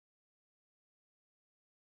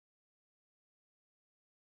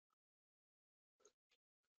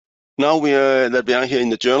Now we are here in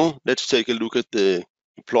the journal, let's take a look at the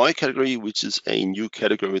employee category, which is a new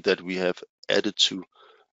category that we have added to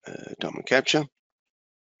document capture.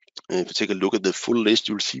 If you take a look at the full list,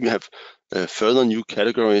 you'll see we have further new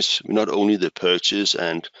categories, not only the purchase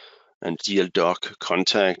and GL doc,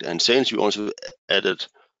 contact, and sales. We also added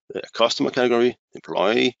a customer category,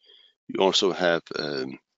 employee. We also have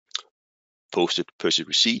posted purchase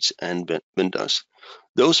receipts and vendors.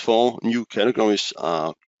 Those 4 new categories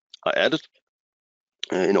are added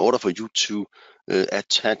in order for you to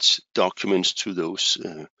attach documents to those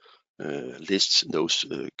lists, those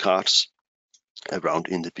cards around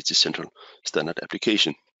in the Business Central standard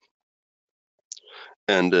application.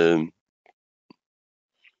 And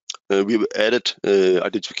we've added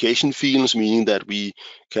identification fields, meaning that we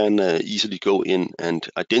can easily go in and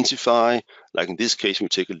identify, like in this case, we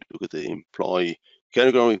take a look at the employee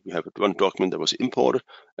category. We have one document that was imported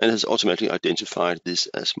and has automatically identified this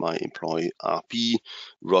as my employee RP,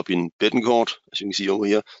 Robin Bettencourt. As you can see over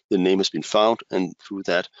here, the name has been found, and through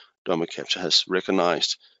that, document capture has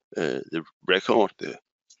recognized the record, the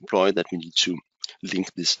employee that we need to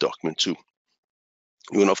link this document to.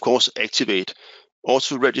 You can, of course, activate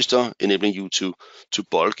auto register, enabling you to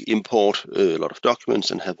bulk import a lot of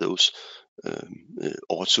documents and have those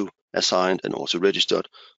auto assigned and auto registered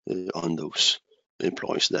on those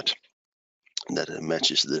employees that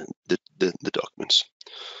matches the documents.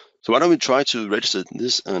 So why don't we try to register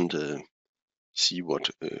this and see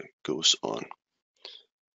what goes on.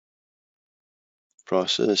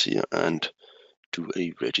 Process here and do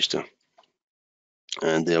a register.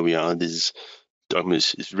 And there we are. This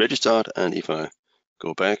document is registered, and if I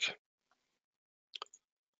go back,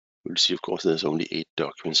 we'll see, of course, there's only 8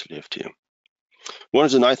 documents left here. One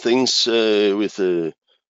of the nice things with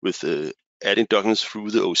adding documents through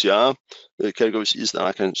the OCR categories is that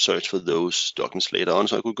I can search for those documents later on.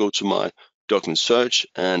 So I could go to my document search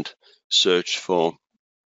and search for,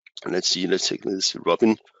 let's take this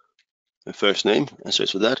Robin first name and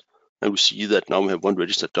search for that. And we'll see that now we have one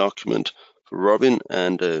registered document for Robin,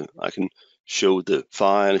 and I can show the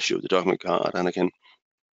file, show the document card, and I can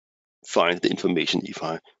find the information if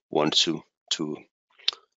I want to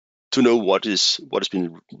know what has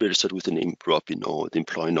been registered with the name Robin, or the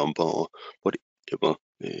employee number, or whatever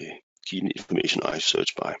key information I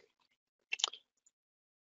search by.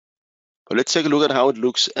 But let's take a look at how it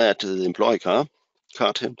looks at the employee card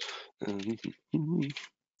here.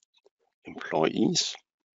 Employees,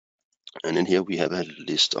 and then here we have a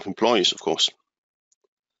list of employees, of course.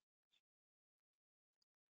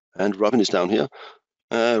 And Robin is down here.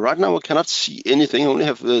 Right now I cannot see anything. I only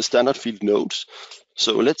have the standard field notes.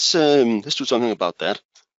 So let's do something about that,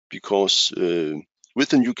 because with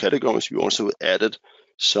the new categories we also added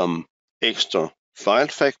some extra file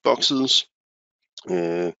fact boxes,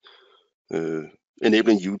 enabling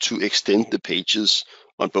you to extend the pages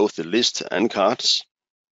on both the list and cards.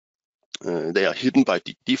 They are hidden by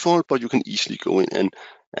default, but you can easily go in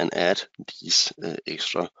and add these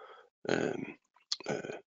extra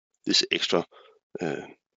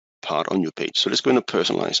part on your page. So let's go in and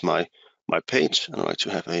personalize my page, and I like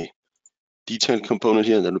to have a detailed component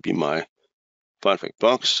here. That will be my file fact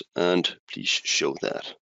box, and please show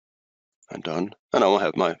that. And done. And now I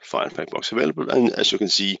have my file fact box available, and as you can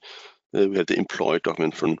see, we have the employee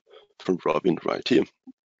document from Robin right here.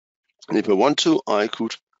 And if I want to, I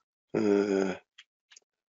could add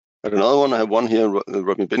another one. I have one here,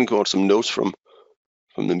 Robin Bettencourt, some notes from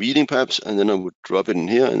the meeting perhaps, and then I would drop it in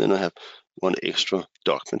here, and then I have one extra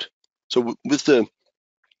document. So with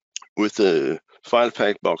the file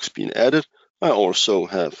fact box being added, I also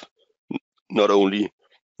have not only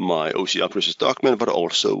my OCR-process document, but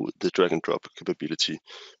also the drag and drop capability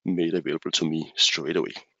made available to me straight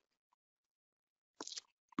away.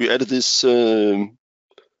 We added this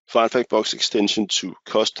file fact box extension to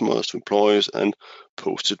customers, to employees, and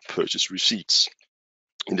posted purchase receipts.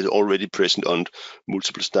 It is already present on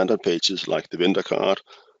multiple standard pages like the vendor card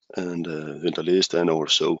and vendor list, and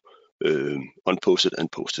also unposted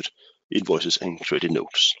and posted invoices and credit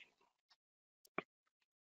notes.